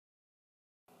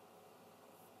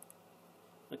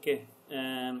Okay,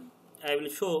 I will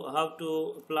show how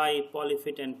to apply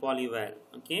Polyfit and Polyval.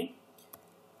 Okay,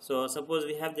 so suppose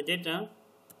we have the data.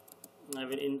 I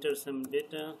will enter some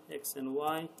data x and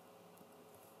y.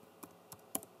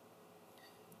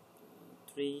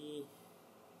 3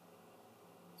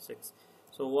 6.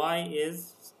 So y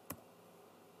is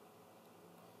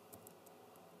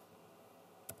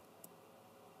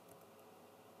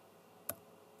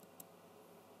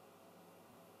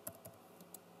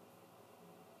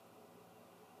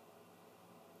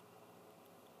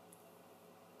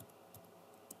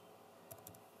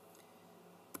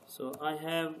so I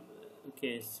have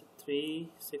okay 3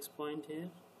 6 point here.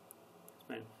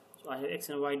 Fine. So I have x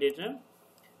and y data,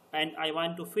 and I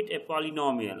want to fit a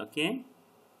polynomial. Okay,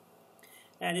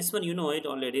 and this one you know it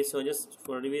already, so just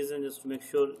for revision, just to make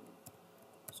sure.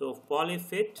 So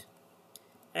polyfit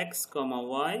x comma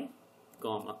y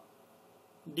comma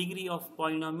degree of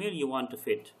polynomial you want to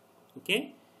fit.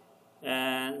 Okay,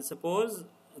 and suppose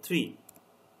 3.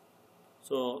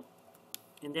 So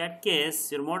in that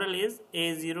case your model is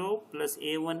a0 plus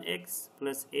a1x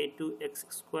plus a2x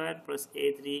squared plus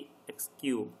a3x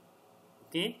cube.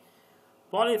 Okay,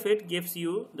 Polyfit gives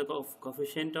you the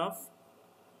coefficient of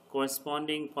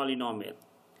corresponding polynomial,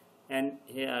 and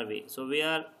here are we. So we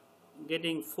are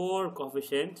getting 4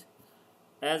 coefficient.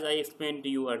 As I explained to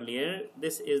you earlier,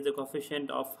 this is the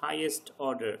coefficient of highest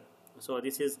order. So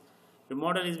this is the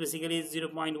model is basically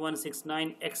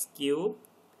 0.169 x cube.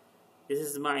 This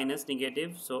is minus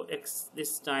negative, so x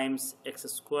this times x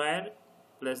square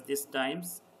plus this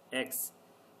times x,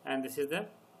 and this is the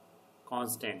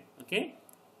constant. Okay,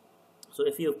 so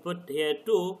if you put here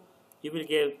 2, you will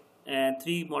get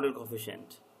 3 model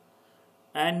coefficient.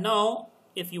 And now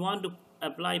if you want to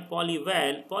apply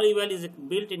Polyval, Polyval is a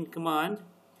built-in command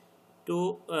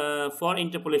to for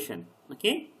interpolation.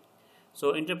 Okay,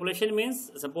 so interpolation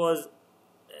means suppose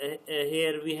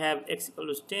here we have x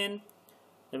equals 10,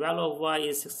 the value of y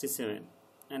is 67,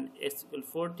 and x equals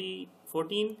 14,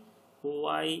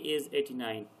 y is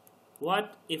 89.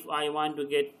 What if I want to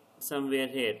get somewhere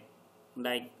here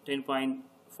like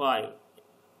 10.5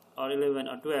 or 11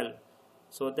 or 12?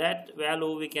 So that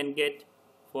value we can get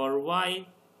for y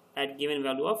at given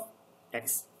value of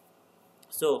x.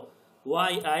 So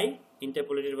yi,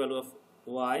 interpolated value of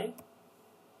y,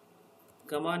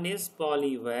 command is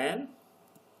Polyval.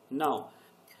 Now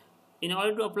in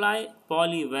order to apply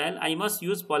Polyval, I must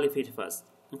use Polyfit first.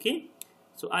 Okay,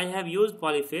 so I have used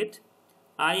Polyfit.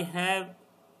 I have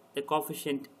the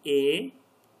coefficient a,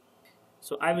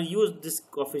 so I will use this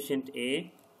coefficient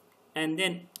a, and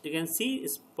then you can see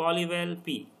is Polyval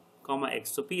p comma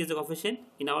x. So p is the coefficient,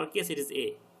 in our case it is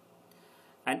a,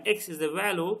 and x is the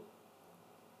value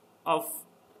of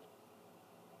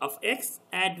x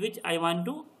at which I want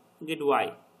to get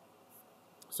y.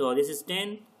 So this is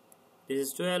 10, this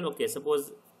is 12, okay,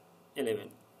 suppose 11.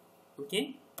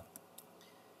 Okay,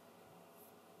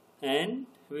 and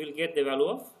we will get the value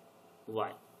of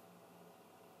y.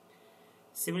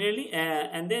 Similarly,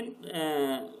 and then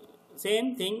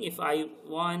same thing, if I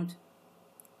want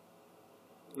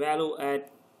value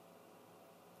at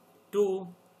 2,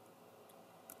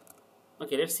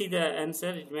 okay, let's see the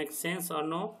answer, it makes sense or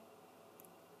no.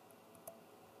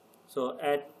 So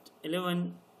at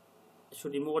 11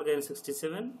 should be more than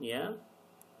 67, yeah,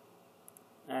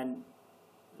 and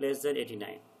less than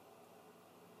 89.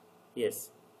 Yes,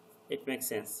 it makes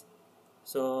sense.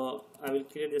 So I will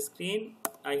clear the screen.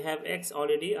 I have x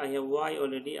already, I have y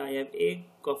already, I have a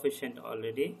coefficient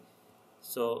already.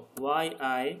 So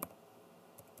yi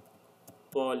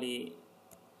poly,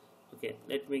 okay,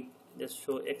 let me just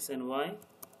show x and y.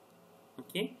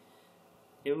 Okay,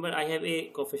 remember I have a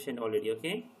coefficient already.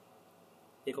 Okay,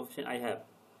 a coefficient I have.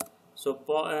 So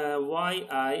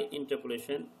yi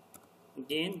interpolation,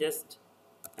 again just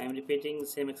I am repeating the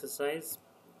same exercise.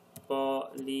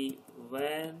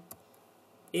 Polyval,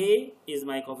 a is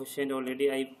my coefficient already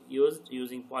I used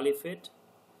using Polyfit,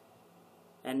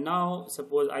 and now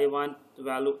suppose I want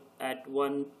value at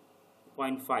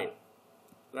 1.5,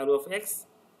 value of x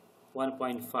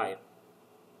 1.5.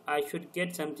 I should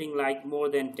get something like more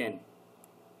than 10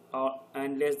 or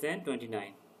and less than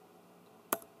 29.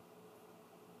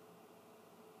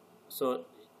 So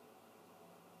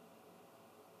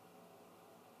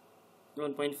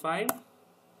 1.5,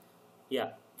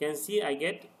 yeah, can see I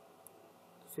get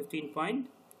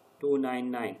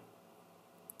 15.299.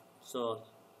 So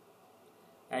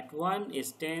at 1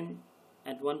 is 10,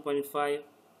 at 1.5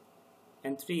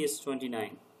 and 3 is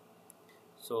 29.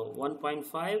 So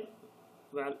 1.5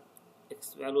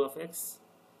 value of x,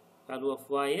 value of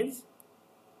y is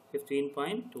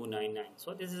 15.299.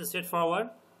 So this is a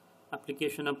straightforward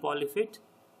application of Polyfit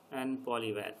and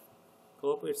Polyval.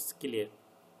 Hope it's clear.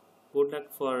 Good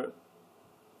luck for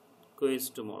quiz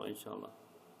tomorrow, inshallah.